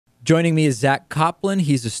Joining me is Zack Kopplin.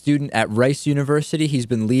 He's a student at Rice University. He's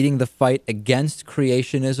been leading the fight against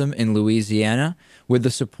creationism in Louisiana with the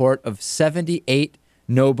support of 78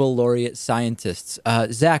 Nobel laureate scientists.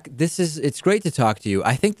 Zack, it's great to talk to you.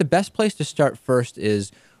 I think the best place to start first is,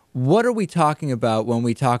 what are we talking about when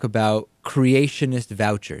we talk about creationist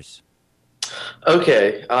vouchers?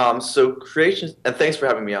 Okay, so creation, and thanks for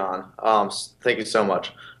having me on. Thank you so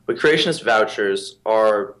much. But creationist vouchers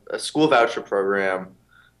are a school voucher program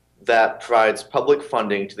that provides public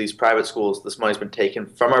funding to these private schools. This money's been taken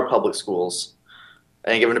from our public schools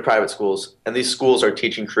and given to private schools, and these schools are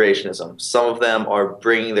teaching creationism. Some of them are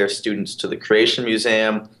bringing their students to the Creation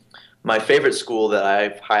Museum. My favorite school that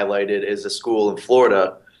I've highlighted is a school in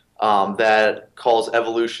Florida that calls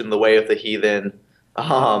evolution the way of the heathen.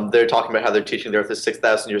 They're talking about how they're teaching the Earth is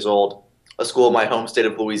 6,000 years old. A school in my home state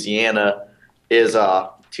of Louisiana is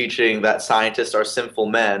teaching that scientists are sinful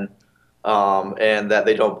men, and that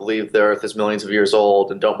they don't believe the Earth is millions of years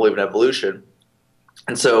old and don't believe in evolution.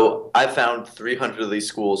 And so I found 300 of these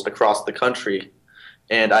schools across the country,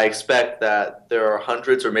 and I expect that there are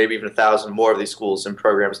hundreds or maybe even 1,000 more of these schools in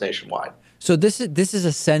programs nationwide. So this is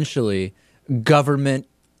essentially government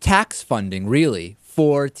tax funding, really,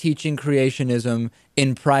 for teaching creationism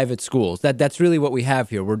in private schools. That's really what we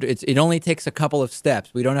have here. It only takes a couple of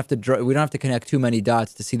steps. We don't have to connect too many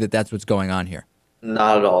dots to see that that's what's going on here.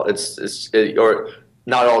 Not at all. Or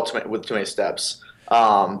not at all with too many steps.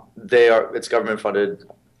 It's government funded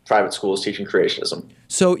private schools teaching creationism.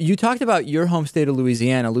 So you talked about your home state of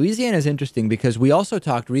Louisiana. Louisiana is interesting because we also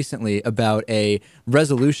talked recently about a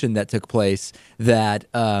resolution that took place that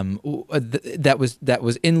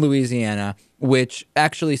was in Louisiana, which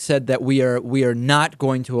actually said that we are not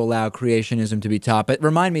going to allow creationism to be taught. But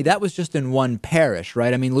remind me, that was just in one parish,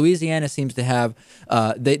 right? I mean, Louisiana seems to have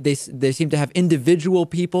they seem to have individual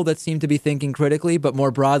people that seem to be thinking critically, but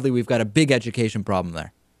more broadly, we've got a big education problem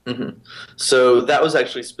there. Mm-hmm. So that was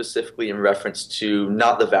actually specifically in reference to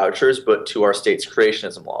not the vouchers, but to our state's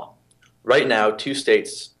creationism law. Right now, two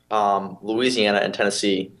states, Louisiana and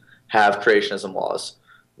Tennessee, have creationism laws.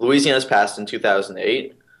 Louisiana's passed in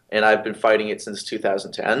 2008, and I've been fighting it since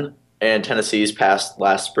 2010. And Tennessee's passed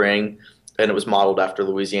last spring, and it was modeled after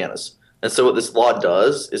Louisiana's. And so what this law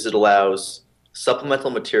does is it allows supplemental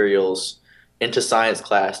materials into science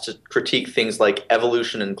class to critique things like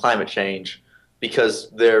evolution and climate change, because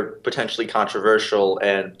they're potentially controversial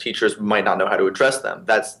and teachers might not know how to address them.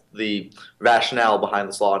 That's the rationale behind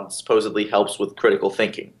this law, and it supposedly helps with critical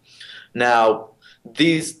thinking. Now,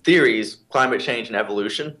 these theories, climate change and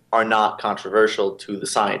evolution, are not controversial to the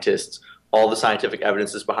scientists. All the scientific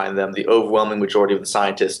evidence is behind them. The overwhelming majority of the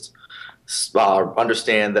scientists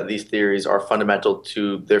understand that these theories are fundamental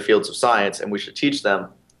to their fields of science, and we should teach them.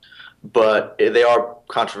 But they are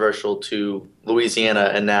controversial to Louisiana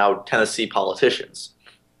and now Tennessee politicians.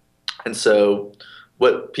 And so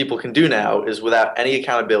what people can do now is, without any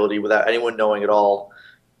accountability, without anyone knowing at all,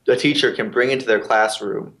 a teacher can bring into their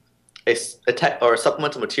classroom a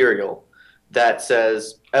supplemental material that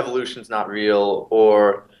says evolution's not real,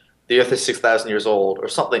 or the Earth is 6,000 years old, or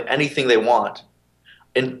something, anything they want.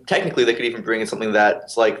 And technically, they could even bring in something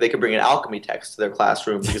that's like, they could bring an alchemy text to their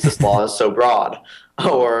classroom because this law is so broad,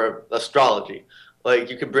 or astrology. Like,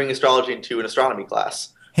 you could bring astrology into an astronomy class.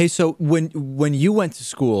 Hey, so when you went to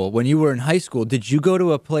school, when you were in high school, did you go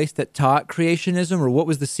to a place that taught creationism, or what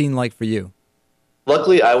was the scene like for you?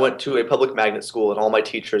 Luckily, I went to a public magnet school, and all my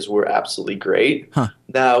teachers were absolutely great. Huh.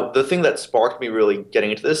 Now, the thing that sparked me really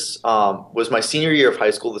getting into this was my senior year of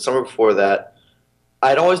high school. The summer before that,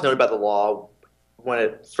 I'd always known about the law when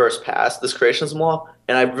it first passed, this creationism law,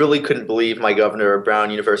 and I really couldn't believe my governor, a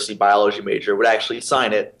Brown University biology major, would actually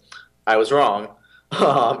sign it. I was wrong,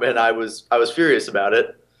 and I was furious about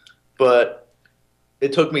it. But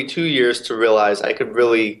it took me 2 years to realize I could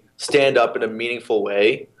really stand up in a meaningful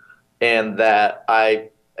way, and that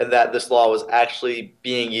this law was actually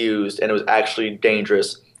being used, and it was actually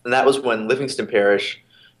dangerous. And that was when Livingston Parish,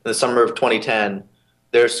 in the summer of 2010,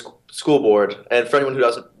 their school board, and for anyone who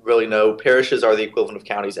doesn't really know, parishes are the equivalent of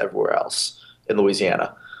counties everywhere else in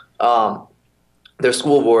Louisiana. Their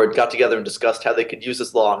school board got together and discussed how they could use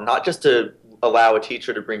this law not just to allow a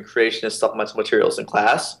teacher to bring creationist supplemental materials in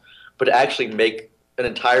class, but to actually make an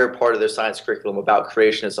entire part of their science curriculum about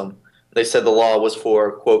creationism. They said the law was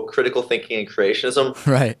for, quote, critical thinking and creationism.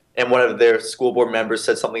 Right. And one of their school board members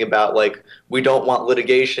said something about, like, we don't want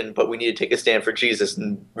litigation, but we need to take a stand for Jesus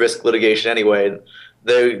and risk litigation anyway. And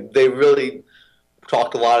they really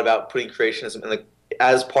talked a lot about putting creationism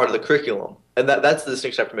as part of the curriculum. And that's the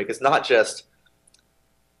distinction I have to make. It's not just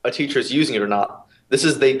a teacher's using it or not. This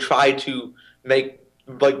is, they try to make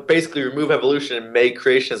like basically remove evolution and make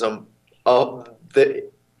creationism the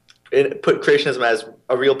put creationism as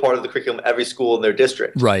a real part of the curriculum in every school in their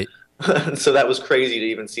district. Right. So that was crazy to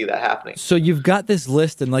even see that happening. So you've got this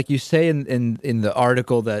list, and like you say in the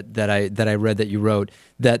article that I read that you wrote,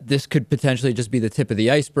 that this could potentially just be the tip of the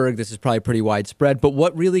iceberg. This is probably pretty widespread. But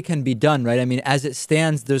what really can be done, right? I mean, as it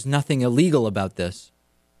stands, there's nothing illegal about this.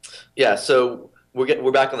 Yeah, so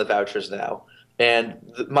we're back on the vouchers now, and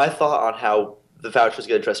my thought on how the vouchers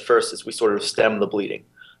get addressed first is we sort of stem the bleeding.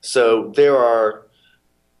 So there are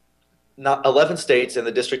not 11 states in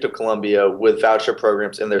the District of Columbia with voucher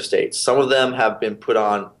programs in their states. Some of them have been put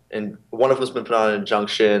on, and one of them has been put on an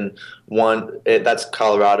injunction. That's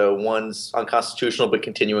Colorado. One's unconstitutional but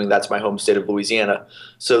continuing. That's my home state of Louisiana.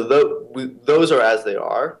 So those are as they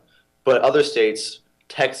are. But other states,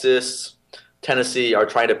 Texas, Tennessee, are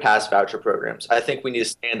trying to pass voucher programs. I think we need to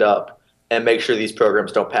stand up and make sure these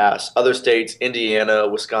programs don't pass. Other states, Indiana,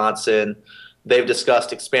 Wisconsin, they've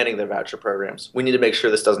discussed expanding their voucher programs. We need to make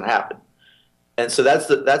sure this doesn't happen. And so that's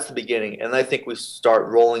the beginning. And I think we start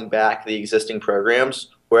rolling back the existing programs,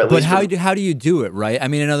 or at least. But how do you do it, right? I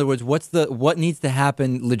mean, in other words, what needs to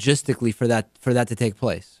happen logistically for that to take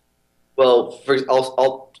place? Well,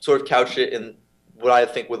 I'll sort of couch it in what I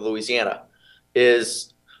think with Louisiana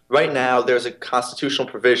is right now there's a constitutional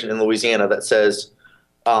provision in Louisiana that says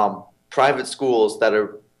private schools that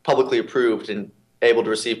are publicly approved and able to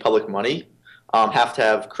receive public money have to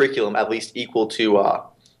have curriculum at least equal to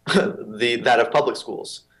that of public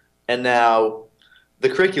schools. And now the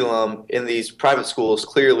curriculum in these private schools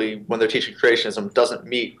clearly, when they're teaching creationism, doesn't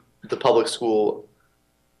meet the public school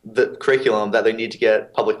the curriculum that they need to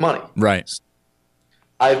get public money. Right.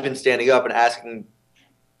 I've been standing up and asking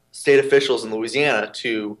state officials in Louisiana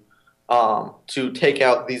to take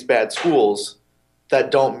out these bad schools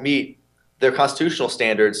that don't meet their constitutional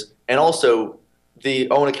standards and also the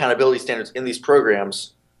own accountability standards in these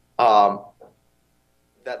programs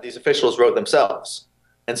that these officials wrote themselves.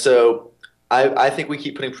 And so I think we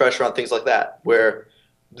keep putting pressure on things like that, where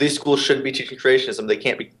these schools shouldn't be teaching creationism.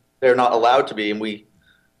 They're not allowed to be. And we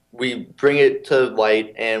bring it to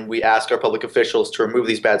light and we ask our public officials to remove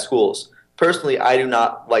these bad schools. Personally, I do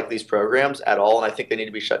not like these programs at all, and I think they need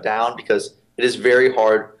to be shut down because it is very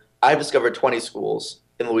hard. I've discovered 20 schools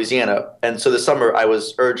in Louisiana, and so this summer I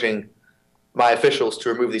was urging my officials to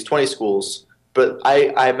remove these 20 schools, but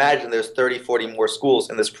I imagine there's 30, 40 more schools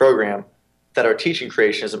in this program that are teaching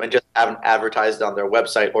creationism and just haven't advertised on their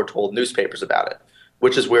website or told newspapers about it,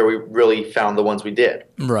 which is where we really found the ones we did.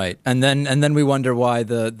 Right. And then we wonder why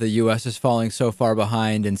the U.S. is falling so far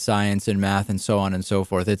behind in science and math and so on and so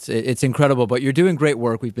forth. It's incredible, but you're doing great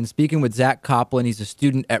work. We've been speaking with Zack Kopplin. He's a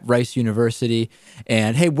student at Rice University.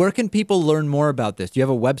 And hey, where can people learn more about this? Do you have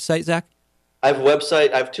a website, Zack? I have a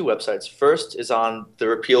website. I have two websites. First is on the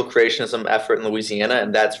Repeal Creationism effort in Louisiana,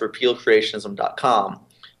 and that's repealcreationism.com.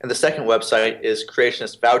 And the second website is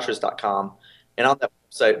creationistvouchers.com. And on that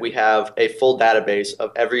website, we have a full database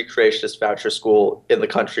of every creationist voucher school in the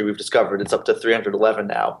country we've discovered. It's up to 311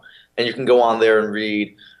 now. And you can go on there and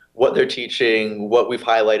read what they're teaching, what we've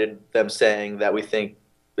highlighted them saying that we think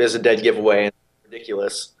is a dead giveaway and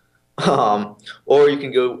ridiculous. Or you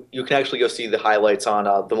can actually go see the highlights on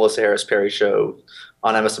the Melissa Harris Perry show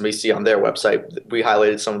on MSNBC on their website. We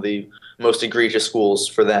highlighted some of the most egregious schools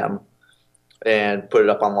for them and put it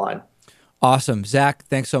up online. Awesome. Zack,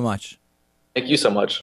 thanks so much. Thank you so much.